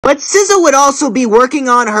But SZA would also be working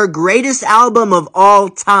on her greatest album of all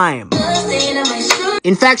time.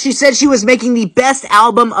 In fact, she said she was making the best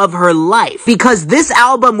album of her life because this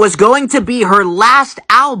album was going to be her last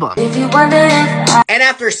album. And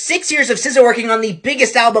after 6 years of SZA working on the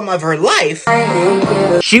biggest album of her life,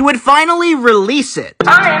 she would finally release it.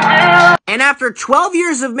 And after 12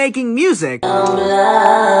 years of making music,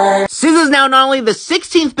 SZA's now not only the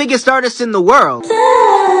 16th biggest artist in the world,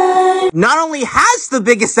 not only has the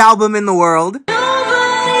biggest album in the world,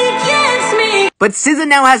 but SZA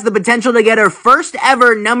now has the potential to get her first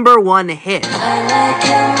ever #1 hit.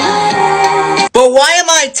 But why am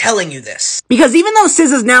I telling you this? Because even though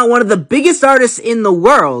SZA's now one of the biggest artists in the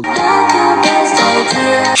world,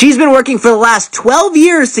 she's been working for the last 12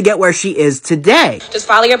 years to get where she is today. Just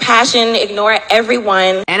follow your passion, ignore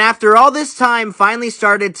everyone. And after all this time, finally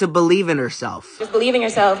started to believe in herself. Just believe in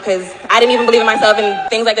yourself, because I didn't even believe in myself, and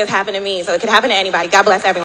things like this happen to me, so it could happen to anybody. God bless everyone.